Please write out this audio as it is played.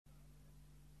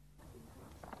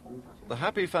The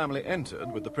happy family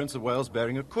entered with the Prince of Wales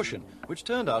bearing a cushion, which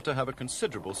turned out to have a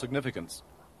considerable significance.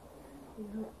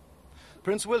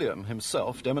 Prince William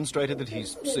himself demonstrated that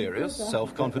he's serious,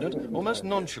 self-confident, almost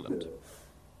nonchalant.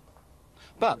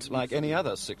 But, like any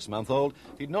other 6-month-old,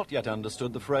 he'd not yet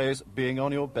understood the phrase, being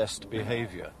on your best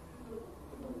behaviour.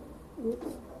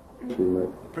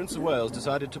 Prince of Wales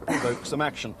decided to provoke some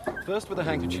action, first with a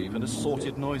handkerchief and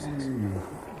assorted noises.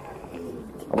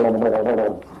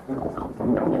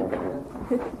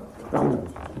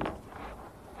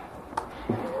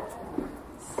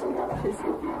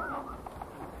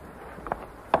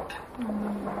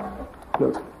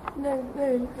 Look.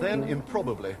 No. Then,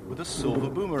 improbably, with a silver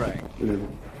boomerang.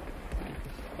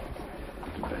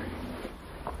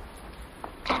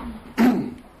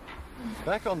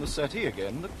 Back on the settee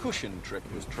again, the cushion trick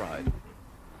was tried.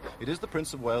 It is the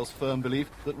Prince of Wales' firm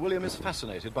belief that William is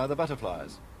fascinated by the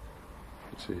butterflies.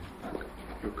 Let's see.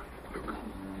 Look.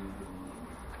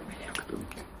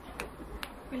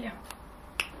 William.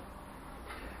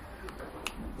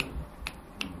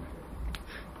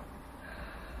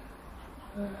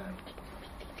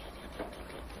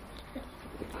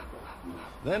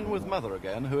 Then with Mother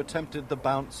again, who attempted the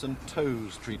bounce and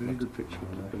toes treatment. Good picture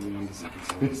of him under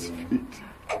his feet.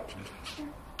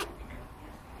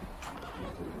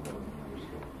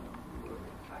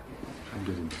 I'm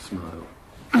getting to smile.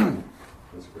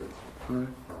 That's great. Right.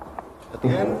 At the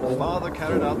end, Father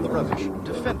carried out the rubbish,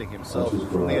 defending himself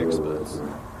from the experts.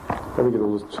 Probably get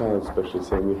all those child specialists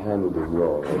saying we handled it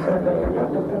wrong.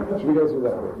 Should we go through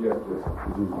that way? Yeah, please.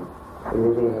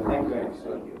 We're going to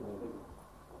have